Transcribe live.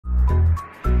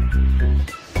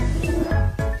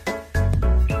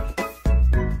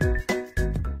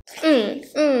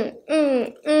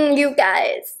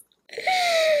guys.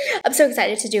 I'm so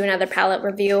excited to do another palette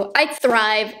review. I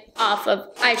thrive off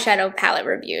of eyeshadow palette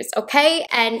reviews, okay?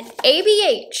 And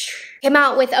ABH came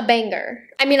out with a banger.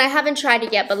 I mean, I haven't tried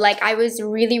it yet, but like I was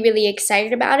really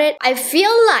excited about it. I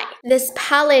feel like this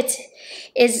palette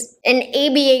is an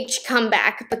ABH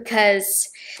comeback because,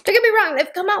 don't get me wrong,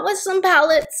 they've come out with some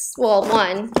palettes. Well,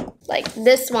 one, like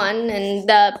this one and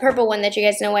the purple one that you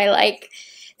guys know I like.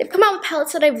 They've come out with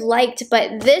palettes that I've liked,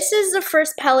 but this is the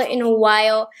first palette in a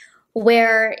while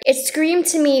where it screamed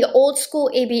to me old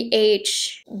school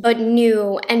ABH, but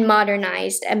new and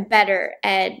modernized and better.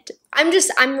 And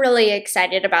I'm really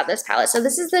excited about this palette. So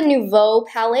this is the Nouveau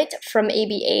palette from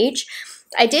ABH.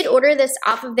 I did order this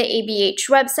off of the ABH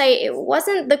website. It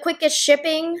wasn't the quickest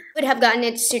shipping. Would have gotten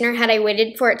it sooner had I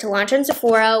waited for it to launch on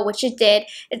Sephora, which it did.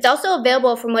 It's also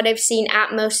available from what I've seen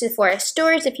at most Sephora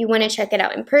stores if you want to check it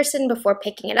out in person before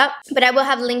picking it up. But I will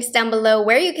have links down below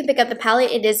where you can pick up the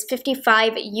palette. It is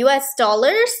 $55 US.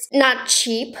 Not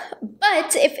cheap,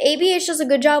 but if ABH does a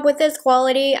good job with this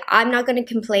quality, I'm not going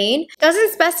to complain.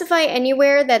 Doesn't specify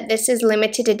anywhere that this is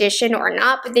limited edition or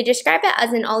not, but they describe it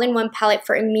as an all-in-one palette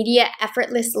for immediate effortless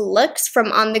looks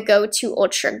from on the go to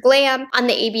ultra glam. On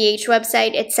the ABH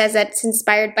website, it says that it's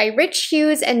inspired by rich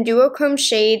hues and duochrome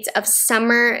shades of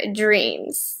summer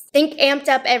dreams. Think amped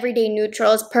up everyday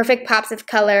neutrals, perfect pops of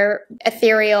color,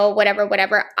 ethereal,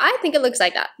 whatever. I think it looks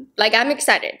like that. Like, I'm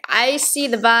excited. I see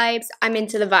the vibes. I'm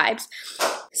into the vibes.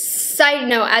 Side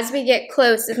note, as we get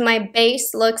close, if my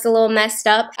base looks a little messed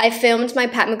up, I filmed my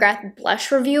Pat McGrath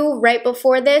blush review right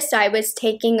before this. So I was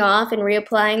taking off and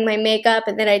reapplying my makeup,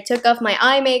 and then I took off my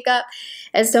eye makeup.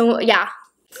 And so, yeah.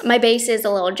 My base is a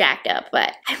little jacked up,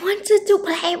 but I wanted to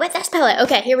play with this palette.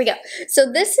 Okay, here we go.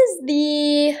 So this is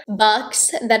the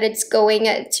box that it's going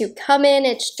to come in.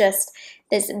 It's just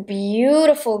this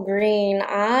beautiful green.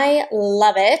 I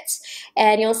love it.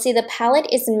 And you'll see the palette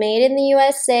is made in the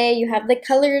USA. You have the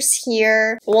colors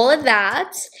here, all of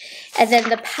that. And then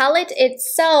the palette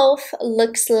itself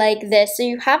looks like this. So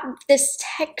you have this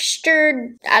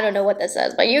textured, I don't know what this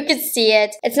is, but you can see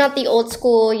it. It's not the old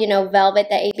school, you know, velvet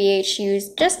that ABH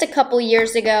used just a couple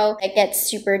years ago. It gets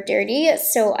super dirty,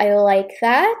 so I like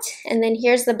that. And then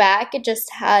here's the back. It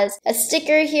just has a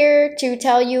sticker here to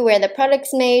tell you where the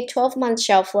product's made, 12 months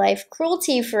shelf life,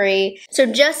 cruelty-free.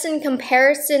 So just in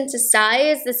comparison to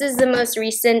size, this is the most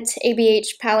recent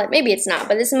ABH palette. Maybe it's not,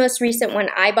 but this is the most recent one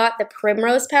I bought, the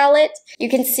Primrose palette. You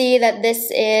can see that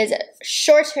this is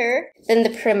shorter than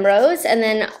the Primrose, and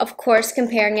then of course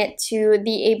comparing it to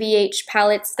the ABH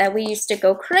palettes that we used to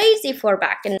go crazy for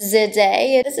back in the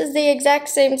day. This is the exact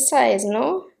same size,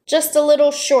 no? Just a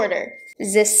little shorter.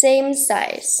 The same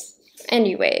size.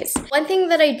 Anyways, one thing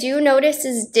that I do notice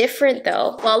is different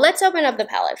though. Well, let's open up the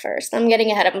palette first. I'm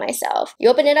getting ahead of myself. You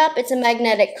open it up, it's a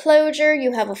magnetic closure.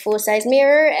 You have a full-size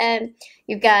mirror, and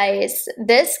you guys,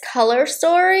 this color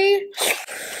story.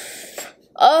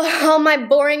 Oh, my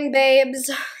boring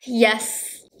babes.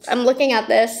 Yes, I'm looking at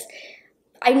this.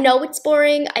 I know it's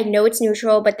boring, I know it's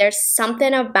neutral, but there's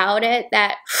something about it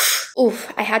that,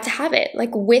 oof, I had to have it,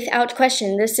 like without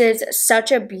question. This is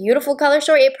such a beautiful color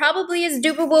story. It probably is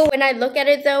dupable. When I look at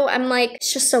it though, I'm like,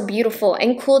 it's just so beautiful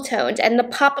and cool toned, and the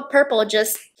pop of purple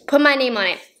just put my name on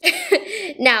it.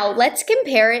 Now, let's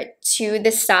compare it to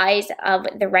the size of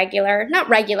the regular, not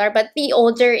regular, but the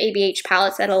older ABH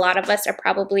palettes that a lot of us are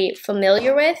probably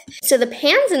familiar with. So the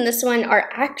pans in this one are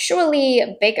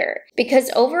actually bigger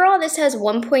because overall this has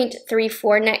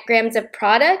 1.34 net grams of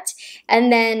product,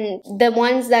 and then the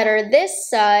ones that are this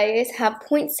size have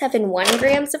 0.71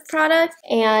 grams of product,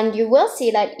 and you will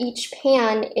see that each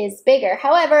pan is bigger.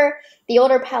 However, the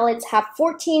older palettes have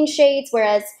 14 shades,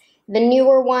 whereas the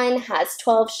newer one has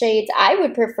 12 shades. I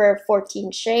would prefer 14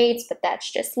 shades, but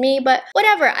that's just me. But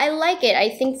whatever, I like it. I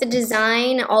think the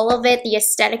design, all of it, the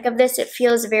aesthetic of this, it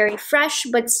feels very fresh,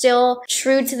 but still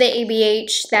true to the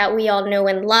ABH that we all know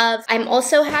and love. I'm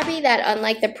also happy that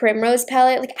unlike the Primrose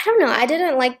palette, like, I don't know, I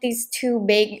didn't like these two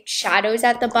big shadows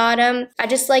at the bottom. I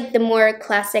just like the more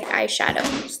classic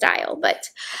eyeshadow style, but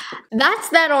that's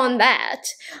that on that.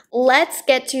 Let's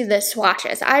get to the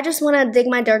swatches. I just want to dig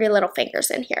my dirty little fingers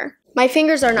in here. My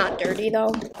fingers are not dirty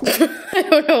though. I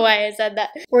don't know why I said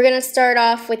that. We're gonna start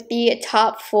off with the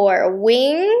top four.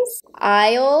 Wings,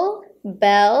 Isle,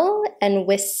 Belle, and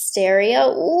Wisteria.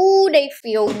 Ooh, they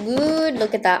feel good.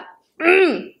 Look at that.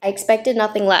 I expected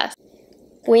nothing less.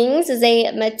 Wings is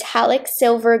a metallic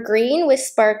silver green with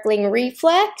sparkling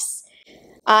reflex.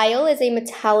 Isle is a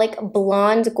metallic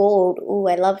blonde gold. Ooh,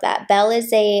 I love that. Belle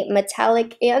is a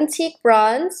metallic antique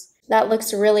bronze. That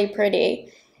looks really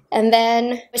pretty. And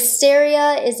then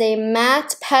Wisteria is a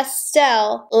matte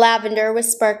pastel lavender with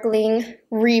sparkling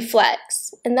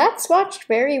reflex. And that swatched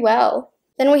very well.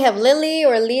 Then we have Lily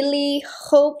or Lily,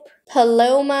 Hope,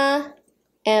 Paloma,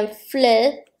 and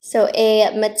Fleur. So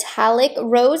a metallic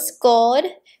rose gold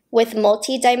with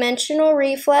multi-dimensional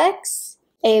reflex.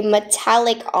 A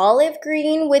metallic olive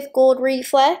green with gold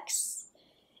reflex.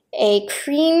 A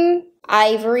cream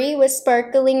ivory with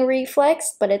sparkling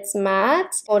reflex, but it's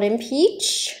matte. Golden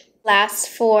peach. Last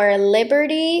for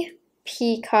Liberty,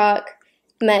 Peacock,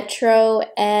 Metro,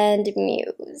 and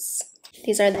Muse.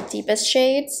 These are the deepest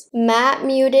shades. Matte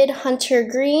Muted Hunter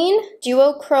Green,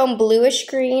 Duochrome Bluish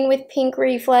Green with pink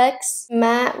reflex,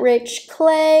 Matte Rich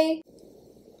Clay.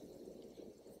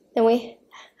 Then we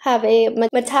have a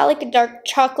metallic dark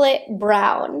chocolate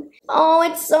brown. Oh,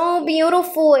 it's so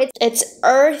beautiful. It's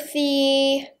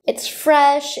earthy, it's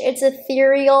fresh, it's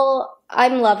ethereal.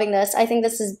 I'm loving this. I think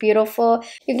this is beautiful.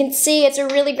 You can see it's a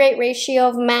really great ratio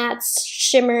of mattes,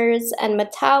 shimmers, and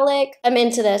metallic. I'm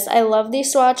into this. I love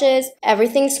these swatches.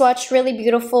 Everything swatched really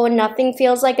beautiful. Nothing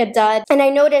feels like a dud. And I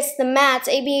noticed the mattes,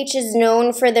 ABH is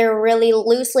known for their really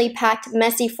loosely packed,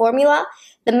 messy formula.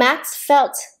 The mattes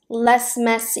felt less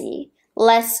messy,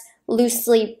 less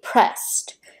loosely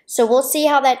pressed. So we'll see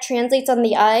how that translates on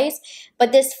the eyes.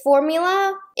 But this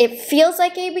formula, it feels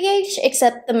like ABH,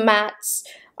 except the mattes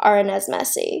aren't as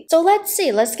messy. So let's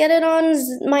see, let's get it on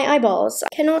my eyeballs.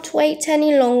 Cannot wait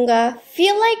any longer.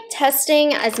 Feel like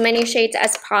testing as many shades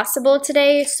as possible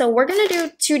today, so we're gonna do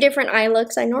 2 different eye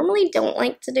looks. I normally don't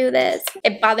like to do this.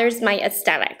 It bothers my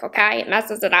aesthetic, okay? It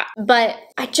messes it up. But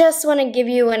I just wanna give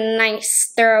you a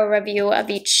nice, thorough review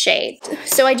of each shade.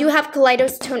 So I do have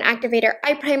Kaleidos Tone Activator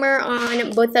Eye Primer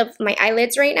on both of my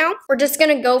eyelids right now. We're just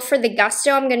gonna go for the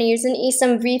gusto. I'm gonna use an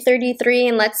Esom V33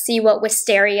 and let's see what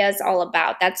Wisteria is all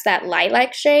about. That's that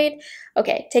lilac shade.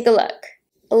 Okay, take a look.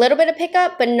 A little bit of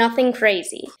pickup, but nothing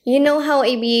crazy. You know how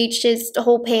ABH's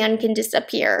whole pan can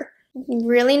disappear.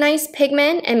 Really nice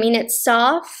pigment. I mean, it's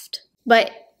soft,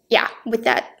 but yeah, with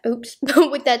that, oops,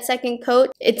 with that second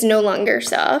coat, it's no longer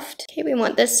soft. Okay, we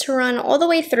want this to run all the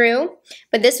way through,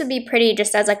 but this would be pretty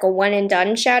just as like a one and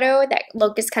done shadow. That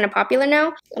look is kind of popular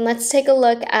now. And let's take a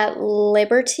look at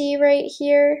Liberty right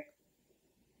here.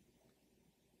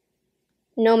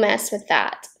 No mess with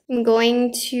that. I'm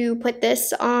going to put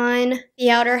this on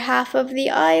the outer half of the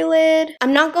eyelid.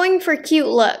 I'm not going for cute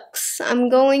looks. I'm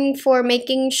going for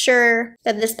making sure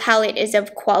that this palette is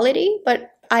of quality,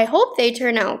 but I hope they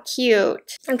turn out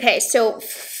cute. Okay, so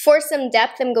for some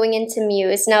depth, I'm going into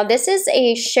Muse. Now, this is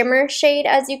a shimmer shade,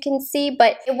 as you can see,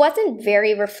 but it wasn't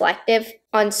very reflective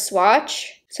on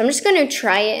swatch. So I'm just going to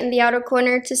try it in the outer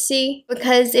corner to see,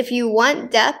 because if you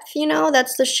want depth, you know,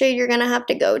 that's the shade you're going to have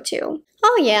to go to.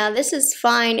 Oh yeah, this is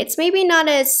fine. It's maybe not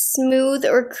as smooth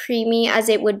or creamy as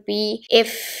it would be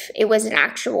if it was an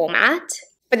actual matte,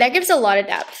 but that gives a lot of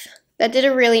depth. That did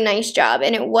a really nice job,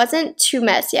 and it wasn't too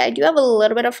messy. I do have a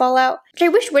little bit of fallout, which I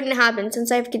wish wouldn't happen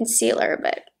since I have concealer,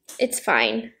 but it's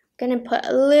fine. I'm gonna put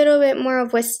a little bit more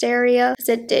of Wisteria because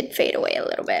it did fade away a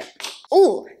little bit.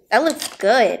 Ooh, that looks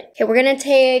good. Okay, we're gonna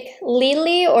take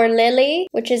Lily or Lily,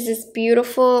 which is this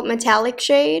beautiful metallic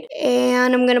shade,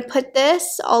 and I'm gonna put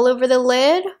this all over the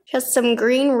lid. Just some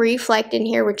green reflect in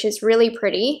here, which is really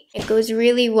pretty. It goes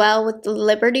really well with the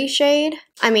Liberty shade.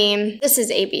 I mean, this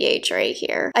is ABH right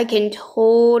here. I can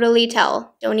totally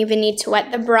tell. Don't even need to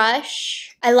wet the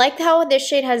brush. I like how this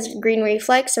shade has green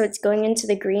reflex, so it's going into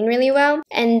the green really well.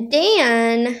 And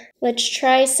then let's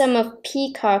try some of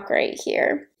Peacock right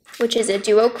here, which is a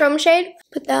duochrome shade.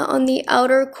 Put that on the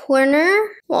outer corner.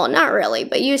 Well, not really,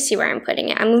 but you see where I'm putting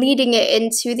it. I'm leading it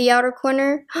into the outer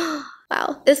corner.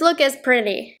 Wow, this look is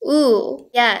pretty. Ooh,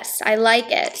 yes, I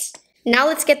like it. Now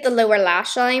let's get the lower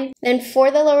lash line. Then for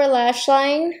the lower lash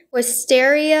line,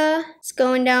 Wisteria is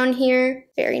going down here.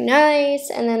 Very nice.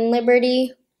 And then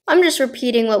Liberty. I'm just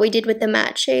repeating what we did with the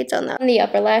matte shades on the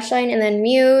upper lash line. And then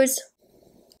Muse.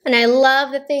 And I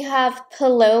love that they have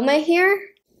Paloma here,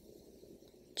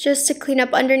 just to clean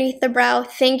up underneath the brow.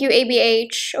 Thank you,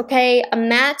 ABH. Okay, a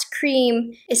matte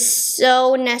cream is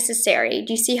so necessary.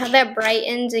 Do you see how that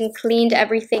brightened and cleaned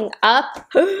everything up?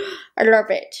 I love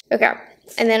it. Okay,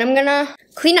 and then I'm gonna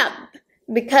clean up,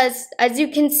 because as you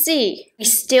can see, we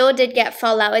still did get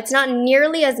fallout. It's not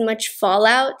nearly as much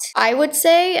fallout, I would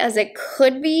say, as it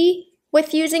could be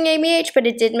with using ABH, but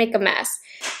it did make a mess.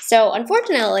 So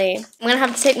unfortunately, I'm gonna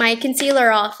have to take my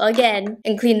concealer off again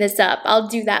and clean this up. I'll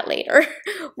do that later.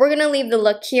 We're gonna leave the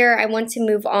look here. I want to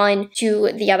move on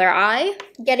to the other eye.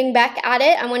 Getting back at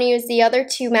it, I wanna use the other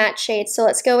two matte shades. So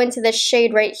let's go into this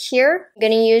shade right here. I'm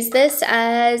gonna use this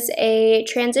as a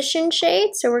transition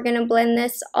shade. So we're gonna blend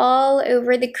this all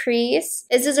over the crease.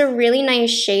 This is a really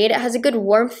nice shade. It has a good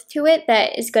warmth to it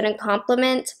that is gonna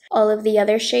complement all of the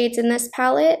other shades in this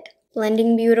palette.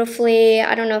 Blending beautifully.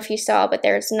 I don't know if you saw, but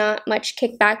there's not much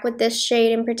kickback with this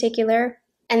shade in particular.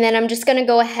 And then I'm just gonna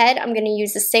go ahead, I'm gonna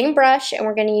use the same brush and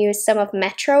we're gonna use some of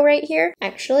Metro right here.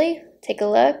 Actually, take a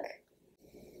look.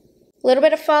 A little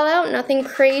bit of fallout, nothing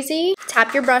crazy.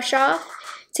 Tap your brush off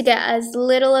to get as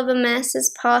little of a mess as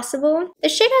possible. The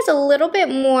shade has a little bit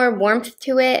more warmth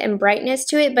to it and brightness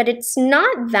to it, but it's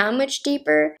not that much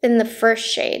deeper than the first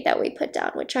shade that we put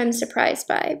down, which I'm surprised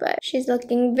by, but she's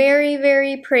looking very,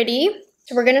 very pretty.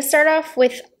 So we're gonna start off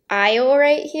with Isle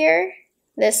right here,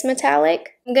 this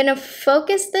metallic. I'm gonna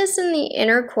focus this in the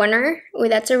inner corner. Oh,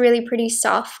 that's a really pretty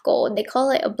soft gold. They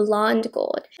call it a blonde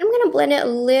gold. I'm gonna blend it a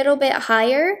little bit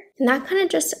higher, and that kind of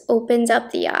just opens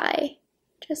up the eye,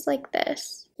 just like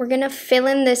this. We're gonna fill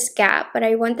in this gap, but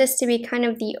I want this to be kind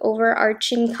of the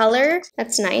overarching color.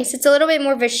 That's nice. It's a little bit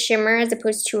more of a shimmer as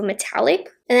opposed to a metallic.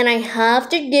 And then I have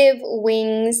to give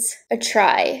Wings a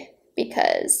try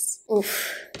because,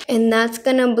 oof. And that's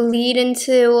gonna bleed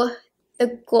into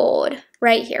the gold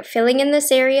right here, filling in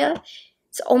this area.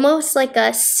 It's almost like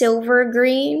a silver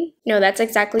green. No, that's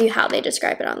exactly how they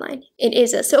describe it online. It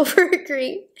is a silver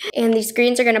green. And these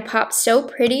greens are gonna pop so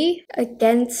pretty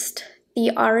against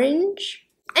the orange.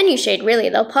 Any shade really,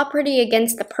 they'll pop pretty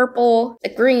against the purple, the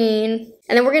green,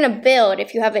 and then we're gonna build,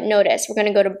 if you haven't noticed. We're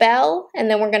gonna go to Belle,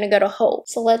 and then we're gonna go to Hope.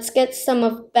 So let's get some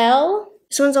of Belle.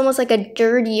 This one's almost like a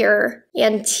dirtier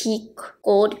antique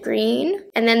gold green.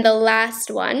 And then the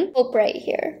last one, Hope right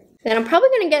here. Then I'm probably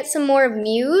gonna get some more of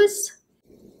Muse.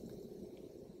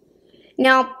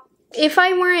 Now, if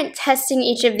I weren't testing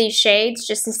each of these shades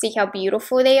just to see how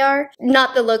beautiful they are,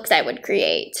 not the looks I would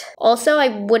create. Also, I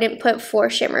wouldn't put 4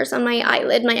 shimmers on my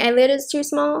eyelid. My eyelid is too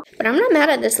small, but I'm not mad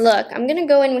at this look. I'm gonna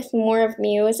go in with more of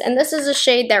Muse, and this is a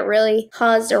shade that really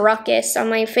caused a ruckus on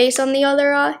my face on the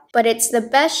other eye, but it's the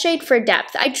best shade for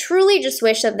depth. I truly just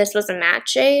wish that this was a matte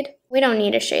shade. We don't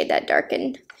need a shade that dark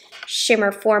in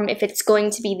shimmer form if it's going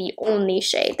to be the only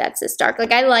shade that's this dark.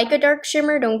 Like, I like a dark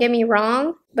shimmer, don't get me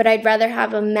wrong, but I'd rather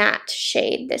have a matte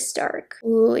shade this dark.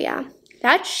 Ooh, yeah.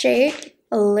 That shade,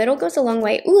 a little goes a long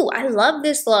way. Ooh, I love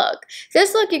this look.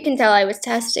 This look you can tell I was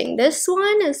testing. This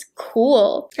one is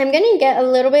cool. I'm gonna get a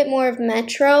little bit more of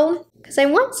Metro because I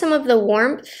want some of the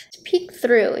warmth to peek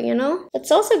through, you know?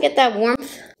 Let's also get that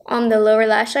warmth on the lower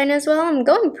lash line as well. I'm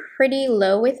going pretty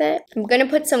low with it. I'm gonna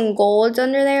put some golds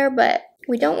under there, but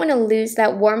we don't want to lose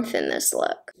that warmth in this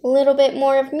look. A little bit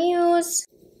more of Muse.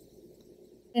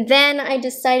 Then I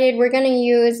decided we're going to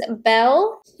use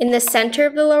Belle in the center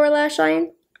of the lower lash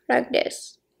line, like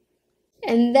this.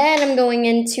 And then I'm going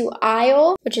into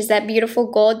Isle, which is that beautiful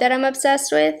gold that I'm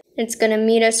obsessed with. It's going to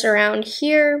meet us around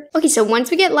here. Okay, so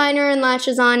once we get liner and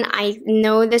lashes on, I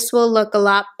know this will look a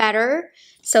lot better.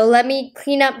 So let me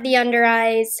clean up the under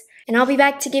eyes, and I'll be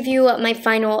back to give you my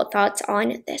final thoughts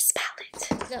on this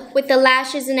palette. So with the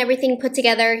lashes and everything put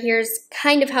together, here's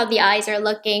kind of how the eyes are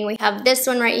looking. We have this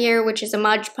one right here, which is a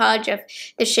Mod Podge of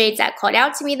the shades that called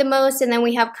out to me the most. And then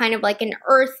we have kind of like an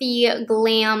earthy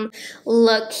glam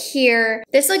look here.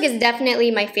 This look is definitely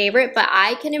my favorite, but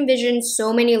I can envision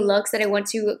so many looks that I want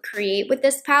to create with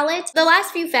this palette. The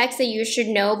last few facts that you should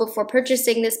know before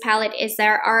purchasing this palette is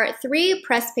there are 3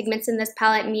 pressed pigments in this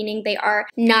palette, meaning they are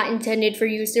not intended for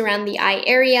use around the eye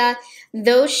area.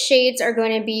 Those shades are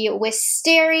going to be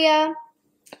Wisteria,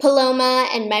 Paloma,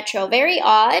 and Metro. Very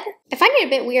odd. I find it a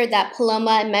bit weird that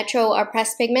Paloma and Metro are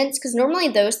pressed pigments because normally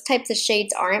those types of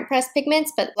shades aren't pressed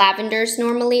pigments, but lavenders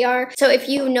normally are. So if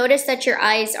you notice that your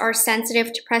eyes are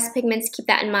sensitive to pressed pigments, keep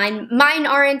that in mind. Mine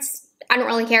aren't. I don't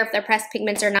really care if they're pressed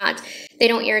pigments or not. They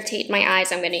don't irritate my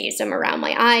eyes. I'm going to use them around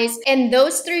my eyes. And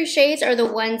those 3 shades are the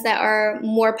ones that are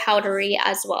more powdery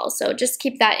as well. So just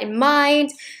keep that in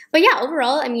mind. But yeah,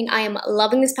 overall, I mean, I am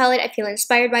loving this palette. I feel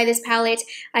inspired by this palette.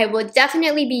 I will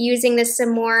definitely be using this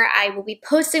some more. I will be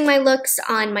posting my looks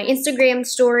on my Instagram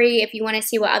story if you want to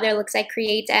see what other looks I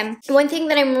create. And one thing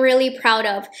that I'm really proud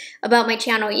of about my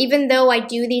channel, even though I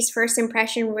do these first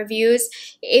impression reviews,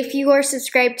 if you are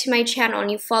subscribed to my channel and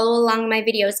you follow along my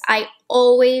videos, I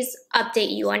always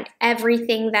update you on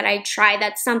everything that I try.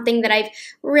 That's something that I've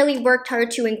really worked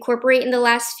hard to incorporate in the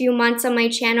last few months on my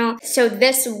channel. So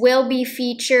this will be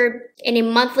featured in a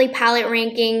monthly palette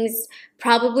rankings,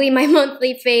 probably my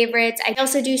monthly favorites. I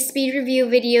also do speed review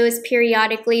videos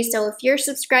periodically, so if you're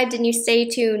subscribed and you stay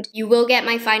tuned, you will get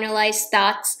my finalized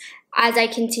thoughts as I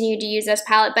continue to use this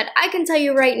palette. But I can tell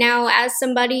you right now, as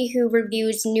somebody who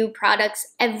reviews new products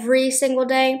every single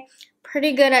day,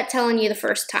 pretty good at telling you the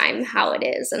first time how it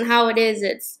is. And how it is,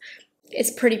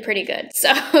 it's pretty good.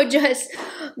 So just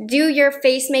do your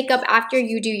face makeup after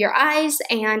you do your eyes,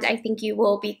 and I think you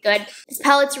will be good. This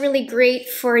palette's really great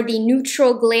for the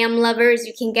neutral glam lovers.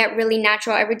 You can get really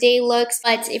natural everyday looks,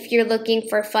 but if you're looking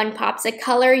for fun pops of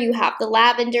color, you have the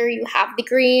lavender, you have the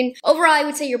green. Overall, I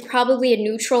would say you're probably a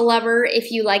neutral lover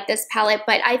if you like this palette,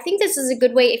 but I think this is a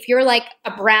good way if you're like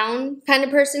a brown kind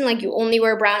of person, like you only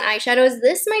wear brown eyeshadows,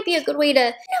 this might be a good way to,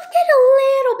 get a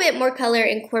little bit more color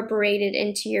incorporated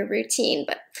into your routine.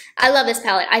 But I love this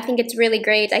palette. I think it's really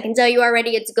great. I can tell you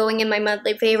already it's going in my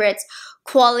monthly favorites.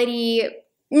 Quality,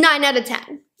 9 out of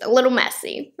 10. A little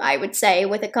messy, I would say,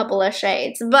 with a couple of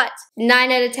shades, but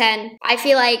 9 out of 10. I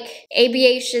feel like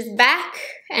ABH is back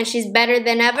and she's better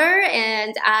than ever,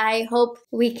 and I hope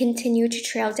we continue to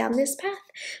trail down this path.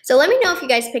 So let me know if you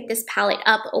guys picked this palette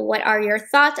up. What are your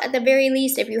thoughts? At the very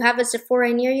least, if you have a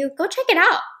Sephora near you, go check it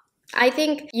out. I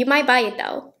think you might buy it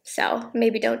though, so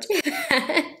maybe don't.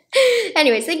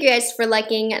 Anyways, thank you guys for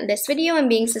liking this video and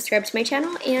being subscribed to my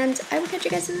channel, and I will catch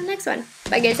you guys in the next one.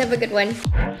 Bye guys, have a good one.